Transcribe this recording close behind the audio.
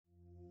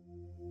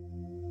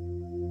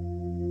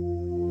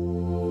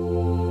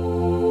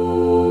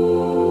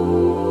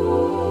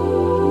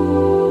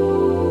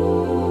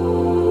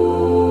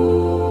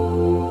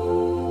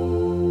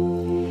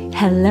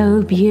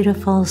Hello,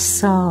 beautiful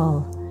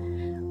soul.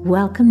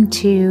 Welcome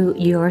to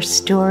Your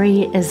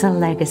Story is a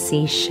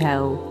Legacy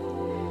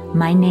show.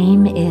 My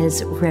name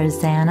is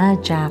Rosanna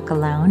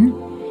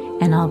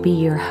Jackalone, and I'll be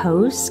your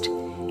host,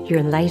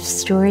 your life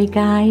story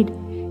guide,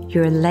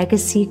 your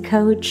legacy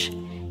coach,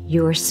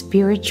 your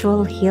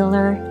spiritual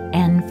healer,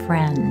 and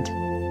friend.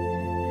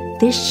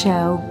 This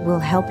show will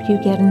help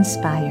you get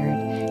inspired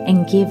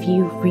and give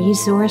you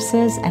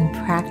resources and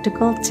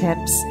practical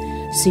tips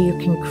so you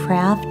can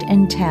craft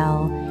and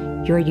tell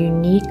your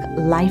unique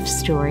life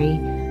story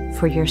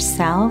for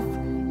yourself,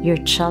 your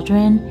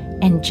children,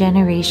 and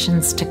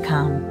generations to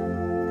come.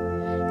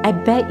 I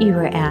bet you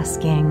are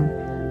asking,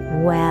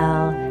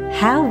 well,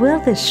 how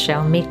will this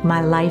show make my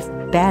life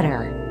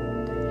better?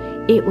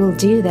 It will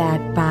do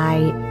that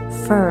by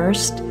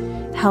first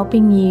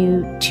helping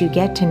you to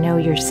get to know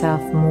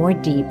yourself more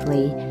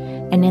deeply,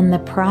 and in the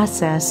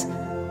process,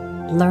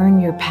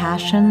 learn your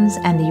passions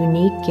and the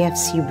unique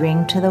gifts you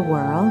bring to the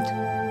world.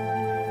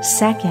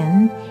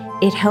 Second,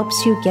 it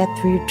helps you get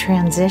through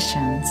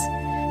transitions,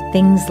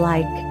 things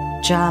like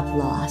job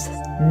loss,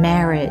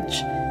 marriage,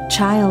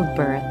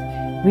 childbirth,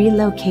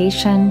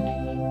 relocation,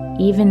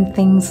 even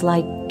things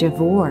like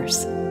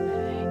divorce.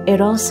 It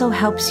also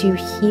helps you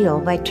heal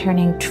by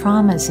turning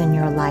traumas in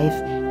your life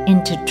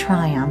into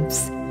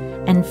triumphs.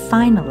 And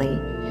finally,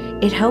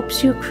 it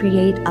helps you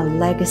create a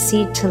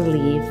legacy to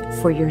leave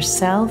for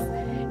yourself,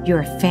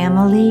 your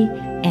family,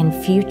 and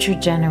future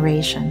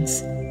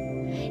generations.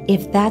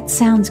 If that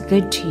sounds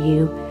good to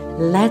you,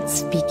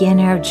 let's begin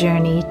our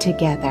journey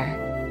together.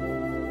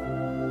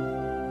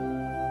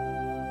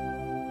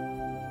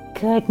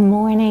 Good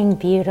morning,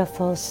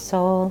 beautiful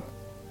soul.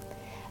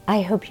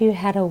 I hope you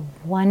had a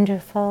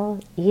wonderful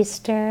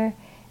Easter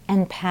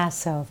and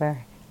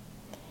Passover.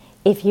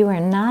 If you are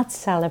not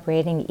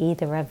celebrating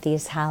either of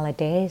these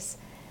holidays,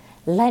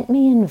 let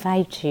me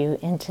invite you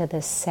into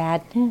the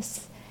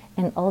sadness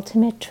and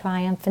ultimate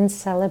triumph and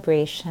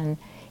celebration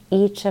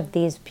each of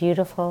these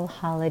beautiful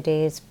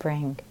holidays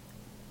bring.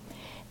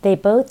 They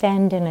both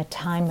end in a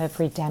time of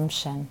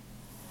redemption,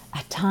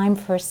 a time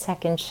for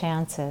second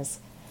chances,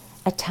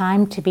 a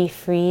time to be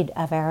freed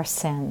of our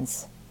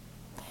sins.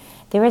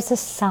 There is a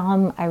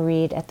psalm I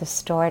read at the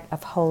start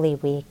of Holy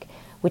Week,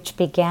 which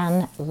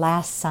began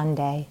last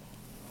Sunday.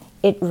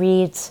 It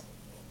reads,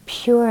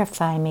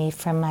 "Purify me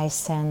from my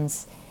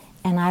sins,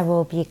 and I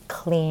will be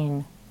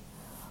clean.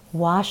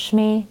 Wash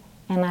me,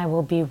 and I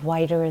will be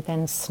whiter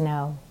than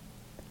snow."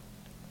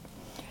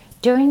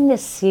 During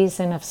this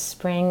season of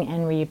spring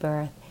and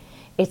rebirth,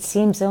 it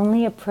seems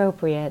only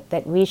appropriate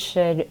that we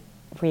should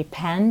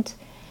repent,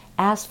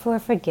 ask for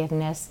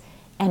forgiveness,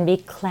 and be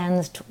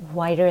cleansed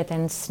whiter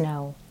than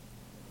snow.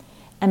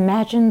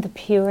 Imagine the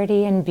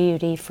purity and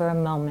beauty for a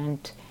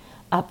moment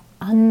of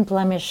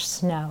unblemished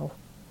snow,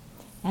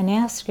 and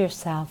ask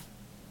yourself,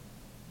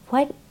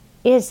 what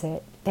is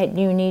it that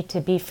you need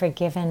to be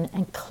forgiven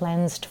and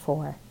cleansed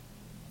for?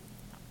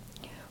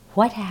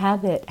 What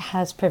habit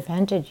has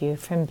prevented you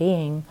from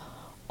being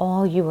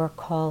all you are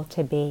called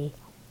to be?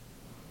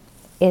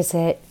 Is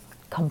it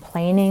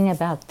complaining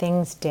about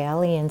things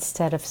daily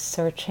instead of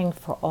searching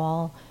for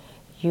all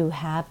you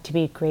have to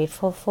be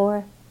grateful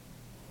for?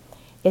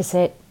 Is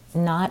it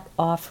not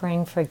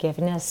offering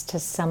forgiveness to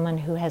someone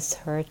who has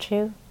hurt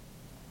you?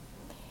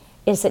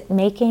 Is it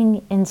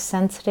making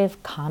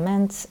insensitive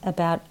comments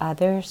about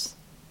others?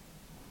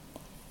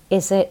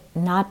 Is it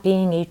not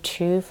being a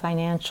true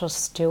financial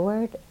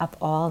steward of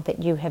all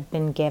that you have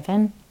been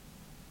given?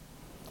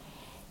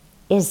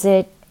 Is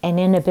it an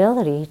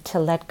inability to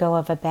let go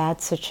of a bad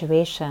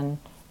situation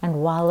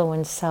and wallow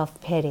in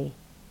self-pity?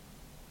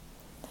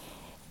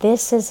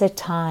 This is a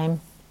time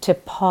to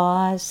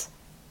pause,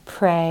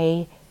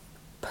 pray,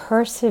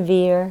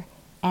 persevere,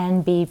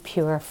 and be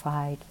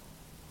purified.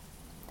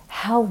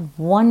 How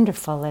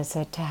wonderful is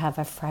it to have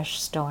a fresh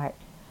start,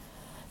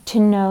 to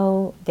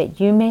know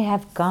that you may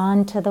have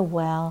gone to the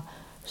well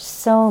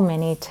so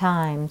many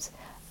times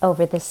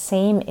over the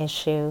same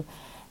issue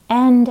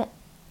and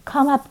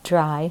come up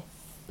dry,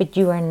 but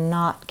you are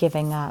not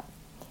giving up.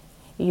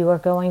 You are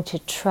going to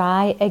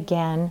try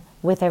again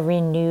with a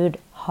renewed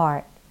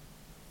heart.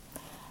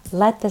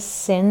 Let the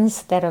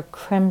sins that are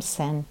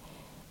crimson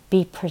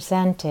be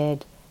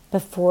presented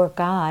before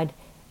God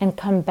and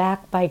come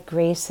back by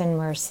grace and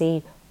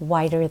mercy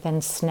whiter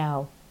than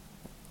snow.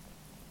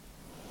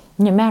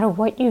 No matter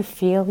what you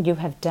feel you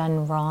have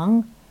done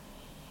wrong,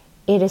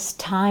 it is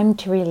time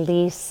to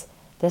release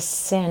the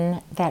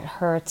sin that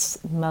hurts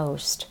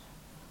most,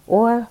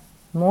 or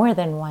more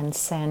than one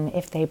sin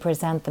if they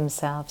present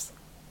themselves.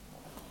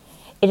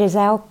 It is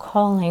our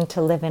calling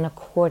to live in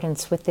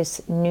accordance with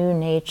this new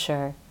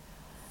nature.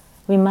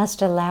 We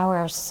must allow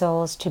our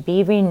souls to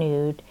be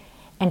renewed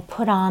and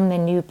put on the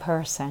new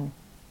person.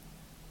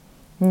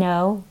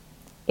 No,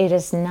 it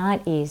is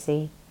not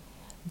easy,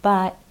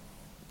 but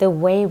the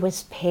way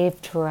was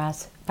paved for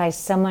us by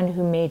someone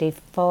who made a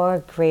far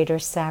greater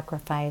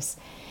sacrifice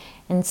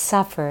and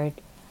suffered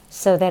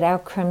so that our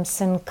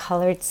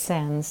crimson-colored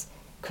sins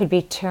could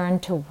be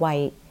turned to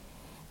white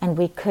and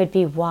we could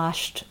be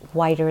washed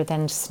whiter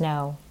than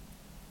snow.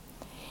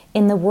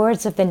 In the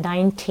words of the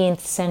 19th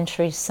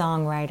century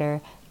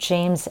songwriter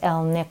James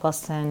L.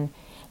 Nicholson,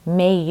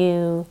 may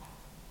you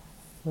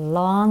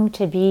long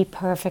to be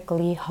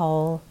perfectly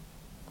whole.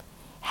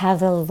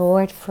 Have the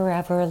Lord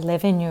forever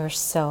live in your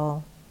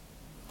soul.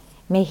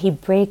 May He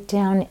break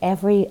down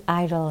every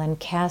idol and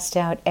cast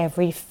out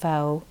every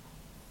foe.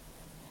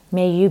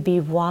 May you be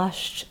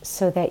washed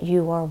so that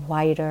you are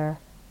whiter,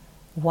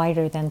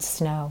 whiter than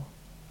snow.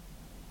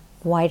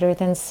 Whiter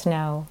than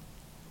snow.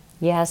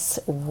 Yes,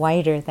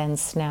 whiter than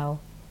snow.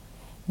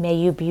 May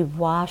you be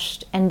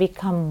washed and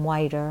become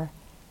whiter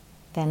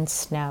than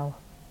snow.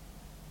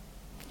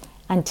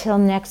 Until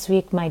next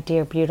week, my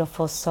dear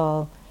beautiful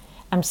soul,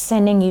 I'm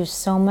sending you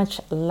so much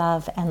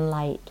love and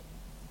light.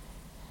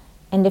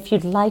 And if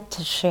you'd like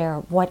to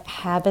share what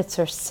habits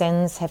or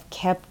sins have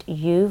kept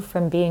you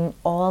from being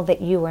all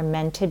that you were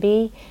meant to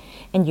be,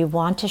 and you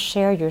want to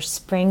share your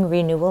spring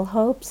renewal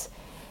hopes,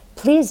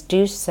 please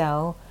do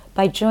so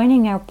by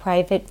joining our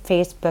private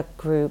Facebook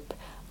group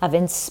of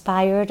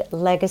inspired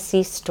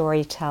legacy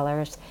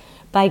storytellers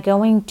by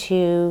going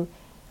to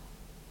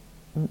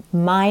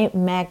My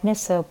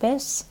Magnus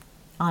Opus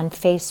on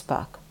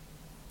Facebook.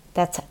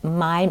 That's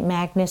My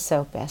Magnus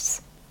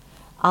Opus.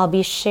 I'll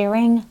be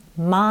sharing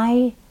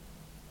my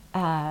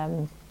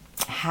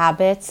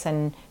habits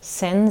and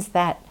sins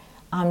that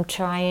I'm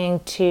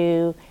trying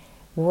to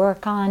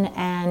work on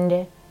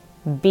and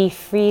be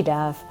freed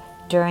of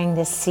during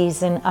this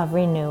season of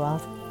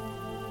renewal.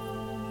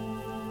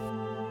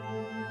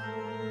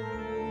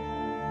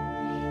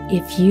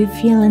 If you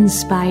feel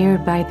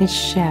inspired by this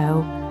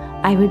show,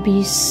 I would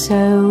be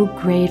so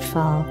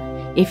grateful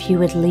if you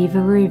would leave a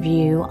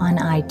review on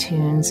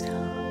iTunes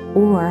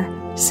or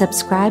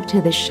subscribe to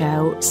the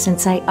show,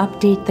 since I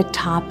update the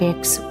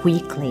topics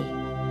weekly.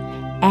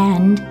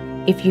 And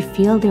if you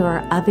feel there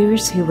are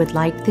others who would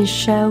like this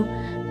show,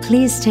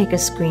 please take a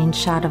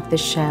screenshot of the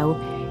show,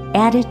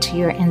 add it to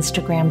your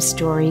Instagram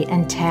story,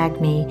 and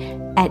tag me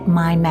at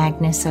My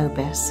Magnus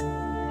Opus.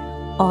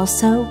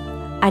 Also,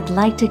 I'd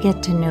like to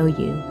get to know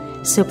you,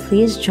 so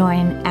please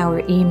join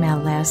our email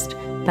list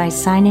by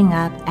signing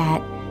up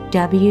at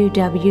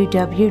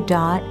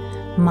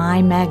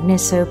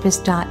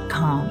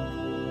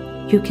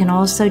www.mymagnusopus.com. You can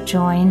also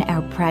join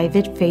our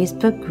private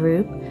Facebook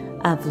group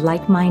of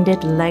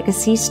like-minded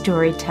legacy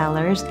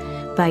storytellers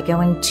by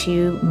going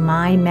to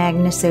My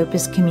Magnus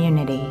Opus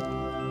Community.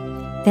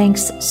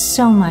 Thanks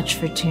so much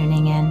for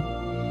tuning in.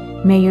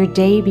 May your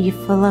day be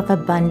full of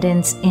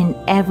abundance in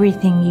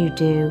everything you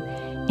do,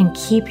 and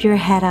keep your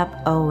head up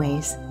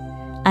always.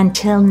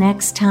 Until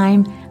next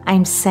time,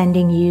 I'm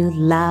sending you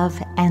love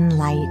and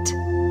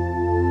light.